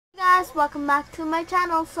guys, welcome back to my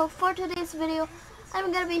channel. So for today's video,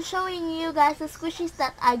 I'm gonna be showing you guys the squishies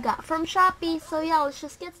that I got from Shopee. So yeah, let's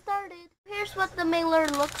just get started. Here's what the mailer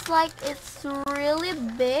looks like. It's really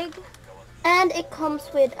big and it comes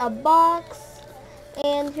with a box,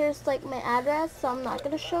 and here's like my address, so I'm not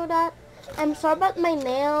gonna show that. I'm sorry about my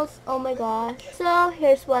nails, oh my gosh. So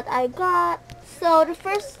here's what I got. So the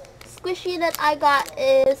first squishy that I got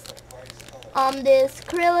is this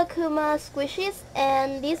Krill-Akuma squishies,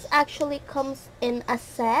 and these actually comes in a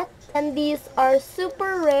set, and these are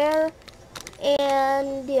super rare.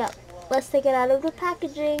 And yeah, let's take it out of the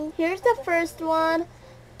packaging. Here's the first one,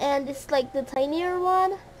 and it's like the tinier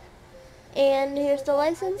one, and here's the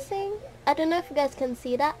licensing. I don't know if you guys can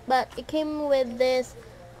see that, but it came with this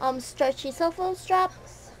stretchy cell phone strap,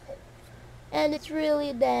 and it's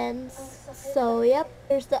really dense. So yep,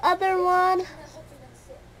 here's the other one,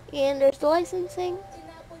 and there's the licensing.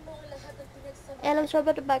 And I'm sorry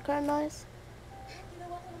about the background noise.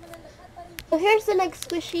 So here's the next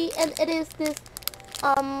squishy, and it is this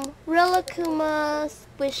Krill-Akuma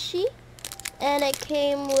squishy, and it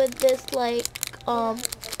came with this like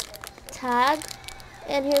tag,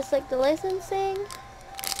 and here's like the licensing,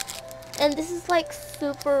 and this is like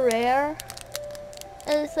super rare,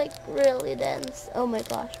 and it's like really dense, oh my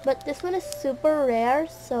gosh, but this one is super rare.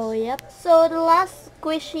 So yep, so the last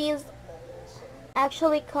squishies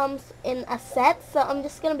actually comes in a set, so I'm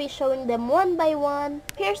just gonna be showing them one by one.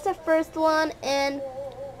 Here's the first one, and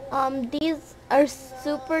these are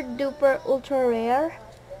super duper ultra rare,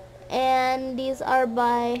 and these are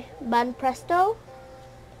by Banpresto.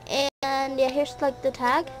 And yeah, here's like the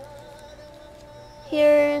tag.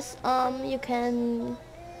 Here's you can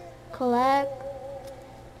collect,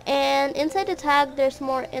 and inside the tag there's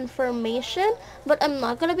more information, but I'm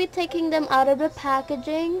not gonna be taking them out of the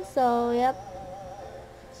packaging. So yep,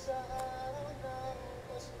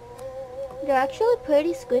 they're actually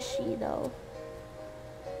pretty squishy though.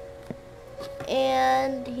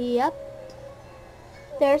 And yep,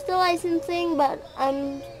 there's the licensing, but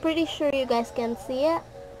I'm pretty sure you guys can see it,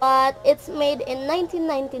 but it's made in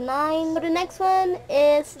 1999. So the next one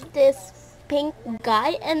is this pink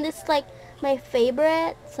guy, and this is like my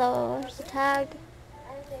favorite. So here's the tag,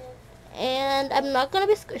 and I'm not gonna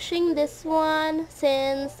be squishing this one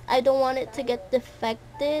since I don't want it to get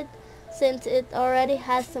defected, since it already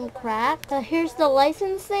has some crack. Here's the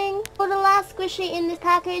licensing. For the last squishy in this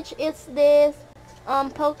package, it's this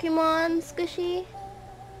Pokemon squishy.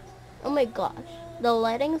 Oh my gosh, the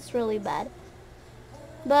lighting is really bad,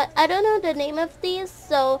 but I don't know the name of these.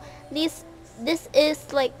 So this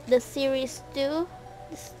is like the series 2,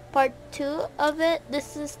 this is part 2 of it.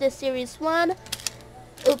 This is the series 1.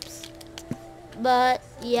 Oops. But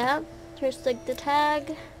yeah, here's like the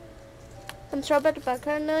tag. I'm sorry about the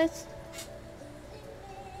background noise.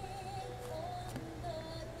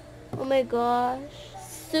 Oh my gosh,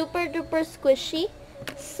 super duper squishy.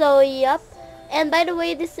 So yep, and by the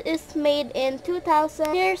way, this is made in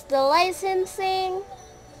 2000. Here's the licensing.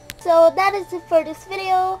 So that is it for this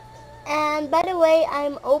video, and by the way,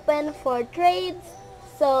 I'm open for trades.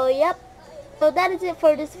 So yep, so that is it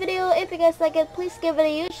for this video. If you guys like it, please give it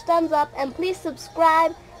a huge thumbs up, and please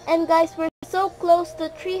subscribe. And guys, we're so close to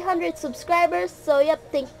 300 subscribers, so yep,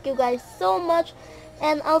 thank you guys so much,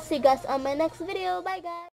 and I'll see you guys on my next video. Bye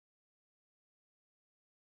guys.